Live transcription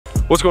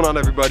What's going on,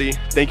 everybody?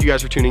 Thank you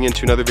guys for tuning in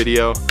to another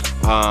video.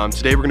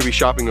 Today we're gonna be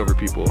shopping over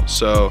people.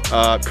 So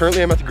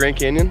currently I'm at the Grand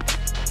Canyon.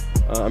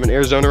 I'm in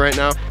Arizona right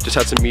now. Just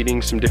had some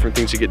meetings, some different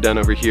things to get done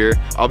over here.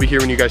 I'll be here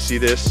when you guys see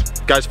this.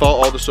 Guys,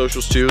 follow all the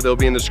socials too. They'll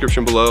be in the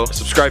description below.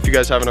 Subscribe if you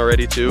guys haven't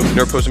already too.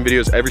 We're posting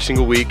videos every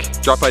single week.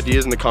 Drop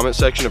ideas in the comment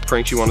section of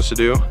pranks you want us to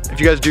do. If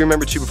you guys do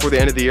remember too, before the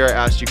end of the year, I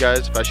asked you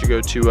guys if I should go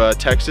to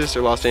Texas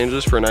or Los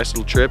Angeles for a nice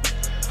little trip.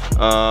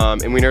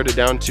 And we narrowed it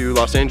down to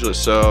Los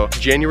Angeles. So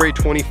January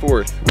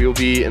 24th, we will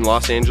be in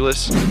Los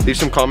Angeles. Leave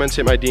some comments,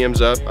 hit my DMs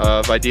up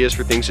of ideas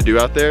for things to do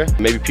out there.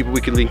 Maybe people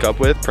we could link up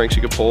with, pranks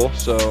you could pull.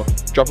 So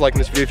drop a like in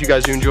this video if you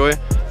guys do enjoy.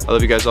 I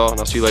love you guys all, and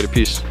I'll see you later.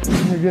 Peace.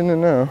 You're getting it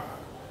now.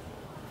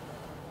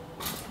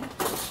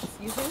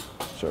 Excuse me?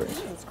 Sorry.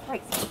 Jesus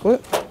Christ.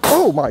 What?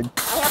 Oh my. I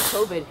have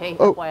COVID. Hey,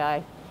 oh.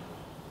 FYI.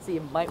 So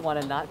you might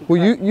want to not be.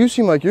 Well, you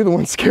seem like you're the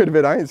one scared of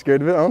it. I ain't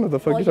scared of it. I don't know what the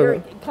fuck you're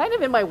talking about. Kind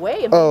of in my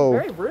way. I'm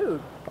very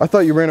rude. I thought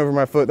you ran over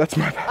my foot. That's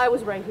my bad. I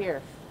was right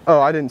here.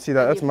 Oh, I didn't see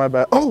that. That's my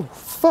bad. Oh,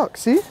 fuck.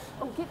 See?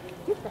 Oh, get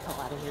the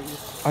hell out of here, you.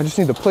 I just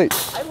need the plate.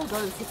 I will go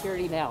to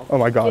security now. Oh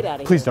my God. Get out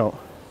of Please here. don't.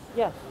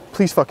 Yeah.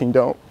 Please fucking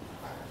don't.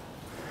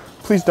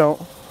 Please don't.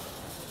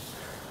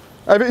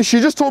 She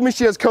just told me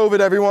she has COVID,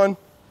 everyone.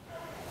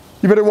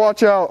 You better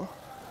watch out.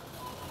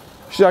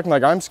 She's acting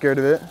like I'm scared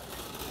of it.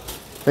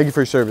 Thank you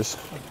for your service.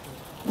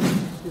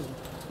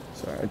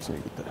 Sorry, I just need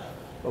to get the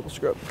bubble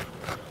scrub.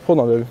 Hold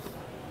on, baby.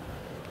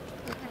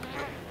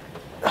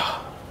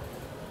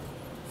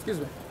 Excuse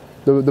me.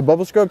 The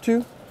bubble scrub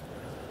too?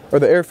 Or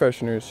the air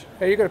fresheners?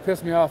 Hey, you're gonna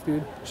piss me off,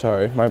 dude.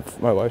 Sorry, my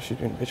wife, she's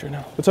doing a picture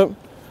now. What's up?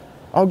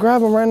 I'll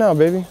grab them right now,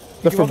 baby.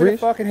 The You want me to Febreze?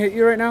 fucking hit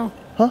you right now?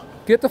 Huh?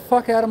 Get the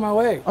fuck out of my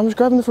way. I'm just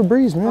grabbing the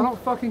Febreze, man. I don't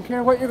fucking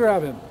care what you're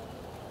grabbing.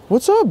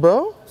 What's up,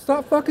 bro?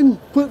 Stop fucking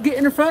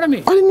getting in front of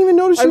me. I didn't even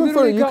notice you in front of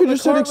literally you. You got could my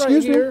just said cart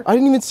excuse right me. here. I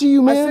didn't even see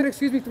you, man. I said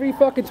excuse me 3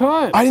 fucking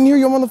times. I didn't hear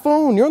you. I'm on the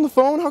phone. You're on the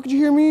phone. How could you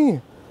hear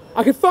me?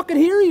 I can fucking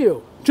hear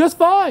you. Just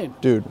fine.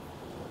 Dude,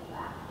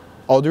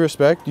 all due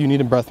respect, you need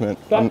a breath mint.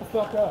 Back the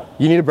fuck up.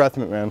 You need a breath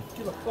mint, man.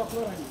 Get the fuck out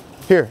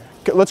of here.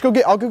 Here, let's go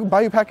I'll go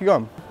buy you a pack of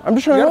gum. I'm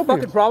just trying You to got a help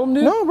you. fucking problem,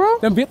 dude? No, bro.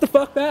 Then get the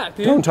fuck back,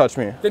 dude. Don't touch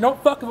me. Then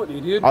don't fuck with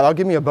me, dude. I'll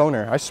give me a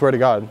boner. I swear to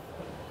God.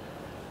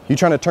 You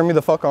trying to turn me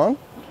the fuck on?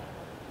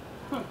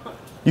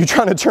 You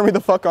trying to turn me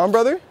the fuck on,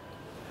 brother?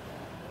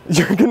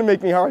 You're gonna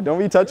make me hard. Don't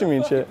be touching me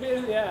and shit. Pain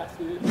in the ass,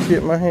 dude.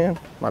 Get my hand.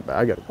 My bad.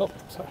 I got it. Oh,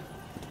 sorry.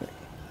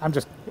 I'm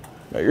just.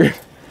 No, you're.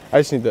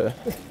 I just need the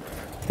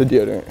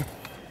deodorant.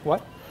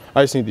 What?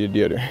 I just need the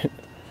deodorant.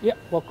 Yeah.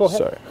 Well, go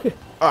ahead. Sorry.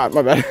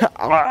 My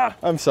bad.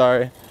 I'm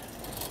sorry.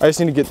 I just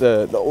need to get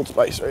the Old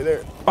Spice right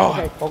there. Oh.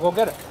 Okay. Well, go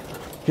get it.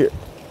 Here.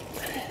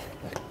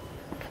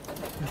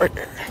 Right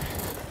there.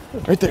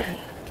 Right there.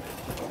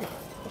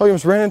 Oh, you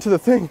almost ran into the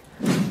thing.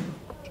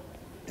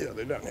 Yeah,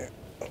 they're down here.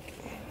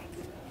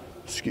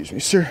 Excuse me,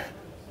 sir.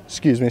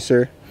 Excuse me,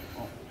 sir.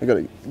 I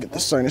gotta get the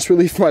sinus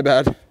relief. My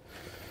bad.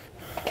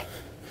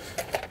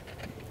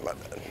 My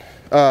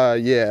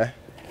bad. Yeah.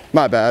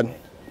 My bad.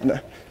 No.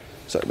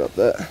 Sorry about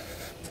that.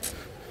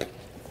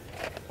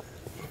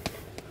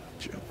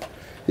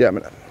 Yeah, I'm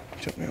gonna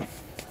jump me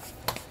off.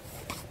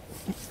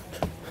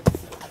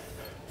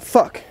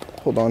 Fuck.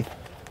 Hold on.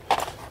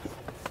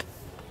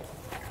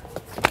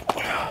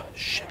 Oh,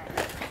 shit.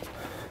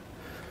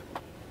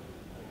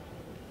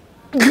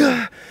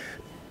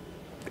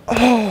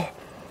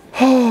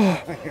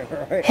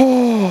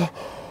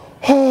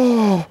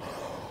 Oh,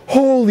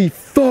 holy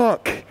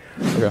fuck.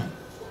 Okay.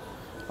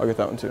 I'll get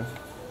that one too.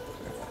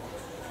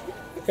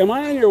 Am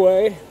I in your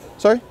way?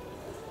 Sorry?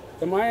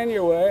 Am I in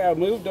your way? I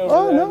moved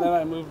over there and then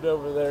I moved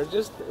over there.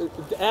 Just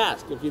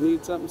ask if you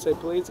need something. Say,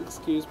 please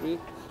excuse me.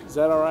 Is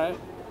that all right?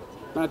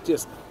 Not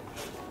just,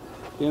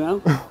 you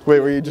know? Wait,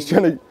 were you just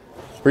trying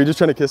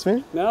to kiss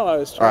me? No, I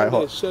was trying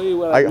to show you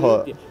what I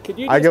need. Could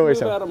you just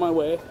move out of my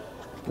way?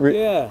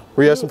 Yeah.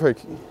 Were you asking for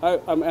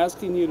I'm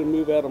asking you to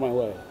move out of my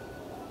way.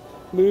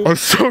 Move I'm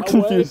so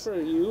confused. away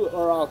from you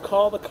or I'll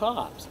call the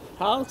cops.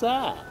 How's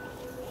that?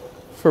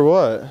 For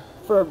what?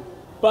 For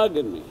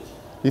bugging me.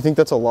 You think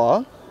that's a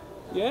law?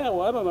 Yeah,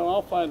 well, I don't know.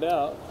 I'll find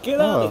out. Get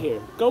out of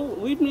here. Go.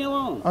 Leave me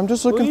alone. I'm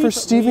just looking for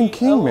Stephen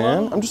King,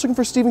 man. I'm just looking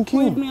for Stephen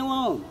King. Leave me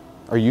alone.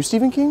 Are you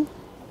Stephen King?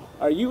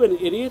 Are you an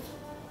idiot?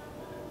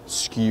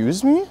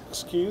 Excuse me?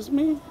 Excuse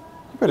me? You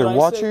better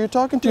watch who you're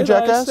talking to,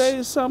 jackass. Did I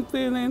say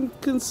something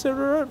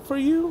inconsiderate for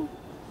you?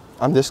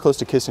 I'm this close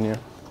to kissing you.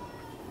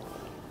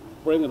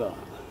 Bring it on.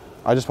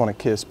 I just want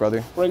to kiss,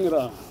 brother. Bring it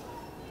on.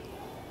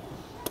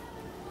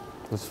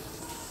 Those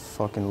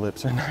fucking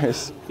lips are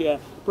nice. Yeah,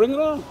 bring it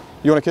on.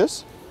 You want to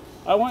kiss?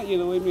 I want you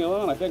to leave me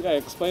alone. I think I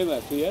explained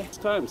that to you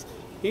times.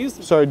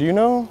 Sorry, do you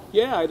know?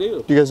 Yeah, I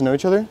do. Do you guys know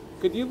each other?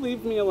 Could you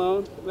leave me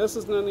alone? This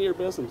is none of your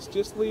business.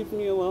 Just leave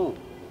me alone.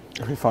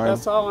 Okay, fine.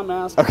 That's all I'm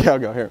asking. Okay, I'll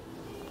go here.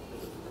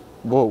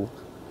 Whoa.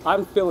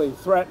 I'm feeling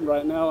threatened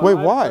right now. Wait,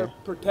 why?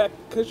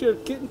 Because you're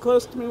getting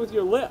close to me with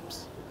your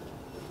lips.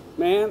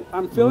 Man,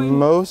 I'm feeling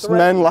Most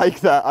threatened. men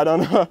like that. I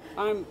don't know.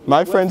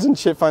 My friends and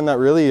shit find that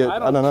really, I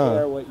don't know.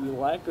 care what you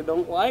like or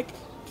don't like.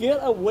 Get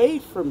away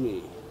from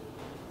me.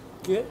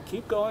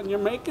 Keep going. You're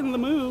making the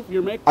move.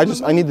 You're making. I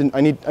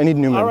need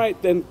Newman. All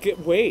right, then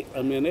wait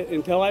a minute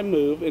until I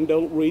move and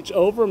don't reach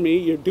over me.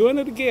 You're doing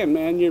it again,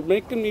 man. You're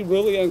making me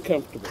really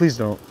uncomfortable. Please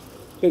don't.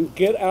 Then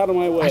get out of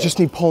my way. I just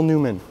need Paul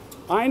Newman.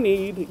 I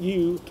need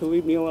you to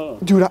leave me alone.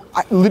 Dude,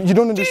 you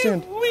don't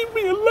understand. Leave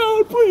me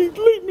alone, please.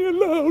 Leave me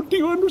alone. Do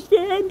you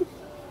understand?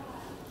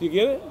 Do you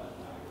get it?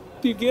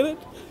 Do you get it?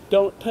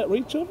 Don't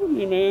reach over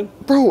me, man.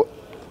 Bro,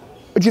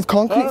 do you have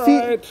concrete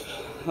feet?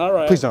 All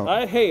right. Please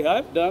don't. Hey,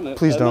 I've done it.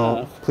 Please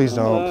don't. Please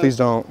don't. Please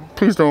don't.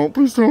 Please don't.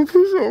 Please don't.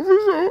 Please don't.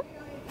 Please don't.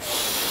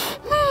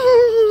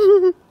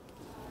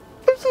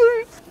 I'm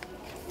sorry.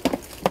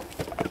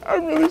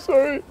 I'm really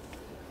sorry.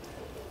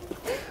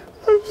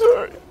 I'm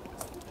sorry.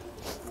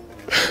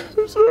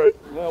 I'm sorry.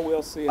 Well,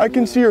 we'll see. I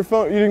can see your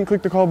phone. You didn't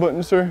click the call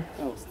button, sir.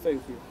 Oh,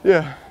 thank you.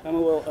 Yeah. I'm a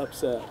little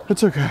upset.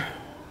 It's okay.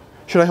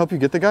 Should I help you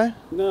get the guy?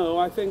 No,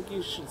 I think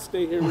you should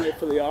stay here and wait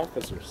for the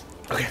officers.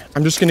 Okay.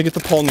 I'm just gonna get the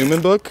Paul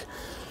Newman book.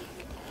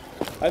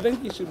 I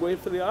think you should wait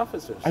for the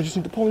officers. I just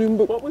need the Paul Newman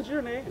book. What was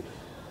your name?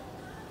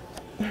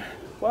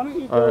 Why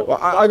don't you go? All right. Well,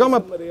 I got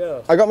somebody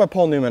else. I got my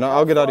Paul Newman.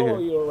 I'll get out of Follow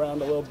here. you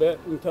around a little bit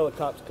until the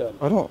cops come.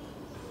 I don't.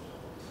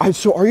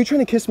 So are you trying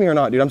to kiss me or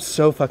not, dude? I'm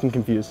so fucking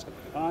confused.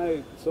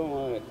 So am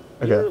I.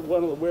 Okay. You're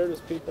one of the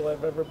weirdest people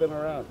I've ever been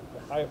around.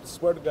 I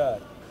swear to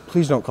God.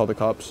 Please don't call the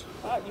cops.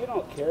 You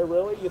don't care,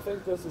 really? You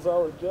think this is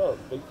all a joke?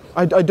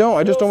 I don't.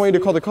 I just don't want you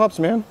to call the cops,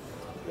 man.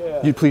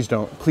 Yeah. You please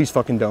don't. Please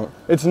fucking don't.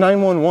 It's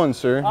 911,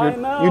 sir. I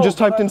know. You just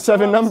typed in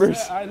 7 numbers.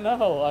 I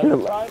know.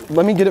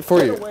 Let me get it for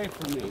Get you. away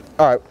from me.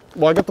 All right.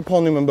 Well, I got the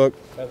Paul Newman book.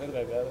 I think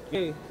I got it.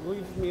 Hey,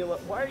 leave me alone.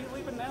 Why are you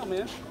leaving now,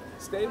 man?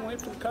 Stay and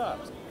wait for the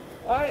cops.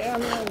 I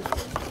am in.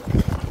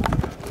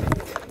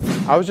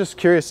 I was just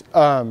curious.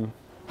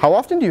 How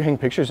often do you hang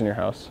pictures in your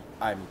house?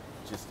 I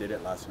just did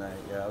it last night.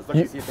 Yeah, I was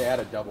looking to see if they had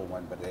a double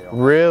one, but they don't.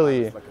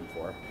 Really? I was looking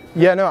for.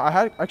 Yeah. No.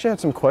 I actually had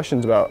some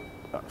questions about.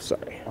 Oh,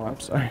 sorry. Oh, I'm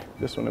sorry.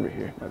 This one over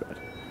here. My bad.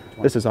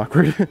 This is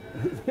awkward.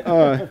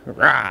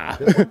 Rah.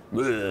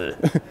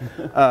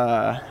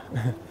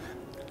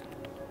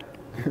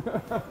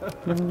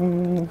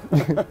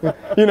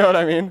 You know what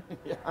I mean?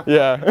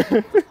 Yeah.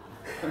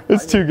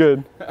 It's too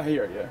good. I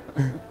hear you.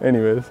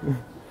 Anyways.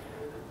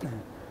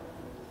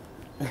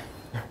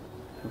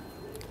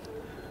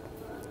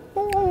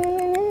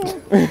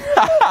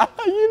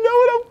 You know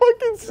what I'm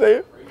fucking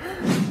saying?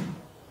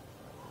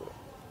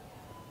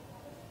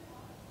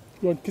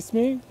 You want to kiss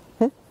me?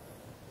 What's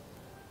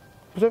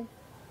up?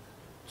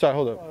 Sorry,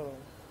 hold up.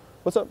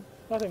 What's up?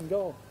 Nothing,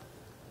 go.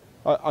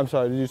 I'm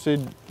sorry. Did you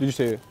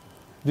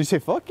say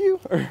fuck you,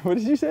 or what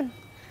did you say?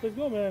 Just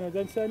go, man. I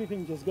didn't say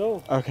anything. Just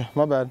go. Okay,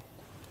 my bad.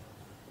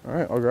 All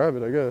right, I'll grab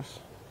it, I guess.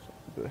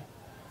 That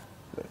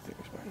thing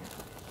is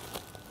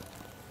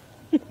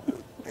mine.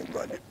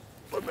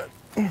 My bad.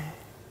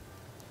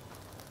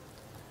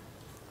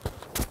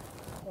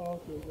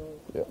 Okay, go.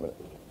 Yeah, a minute.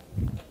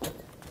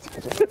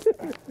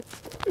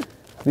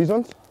 These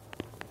ones?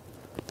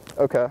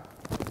 Okay.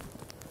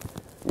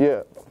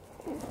 Yeah.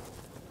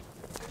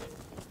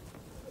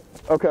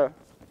 Okay.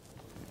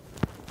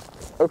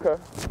 Okay.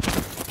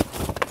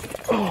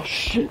 Oh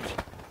shit.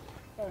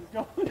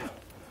 Go.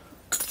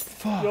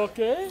 Fuck. You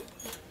okay?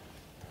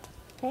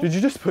 Did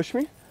you just push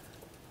me?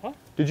 Huh?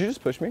 Did you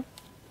just push me?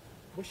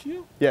 Push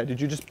you? Yeah,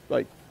 did you just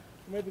like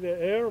Maybe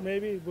the air,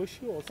 maybe push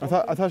you or something. I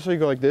thought I saw you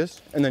go like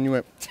this and then you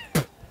went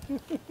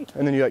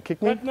and then you like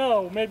kicked me? But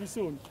no, maybe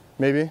soon.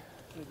 Maybe?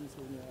 Maybe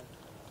soon, yeah.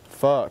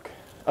 Fuck.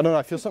 I don't know,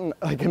 I feel something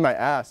like in my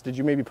ass. Did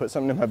you maybe put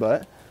something in my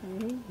butt?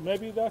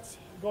 Maybe that's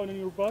going in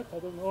your butt. I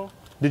don't know.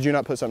 Did you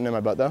not put something in my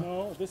butt though?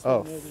 No, this Oh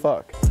one maybe.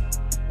 fuck.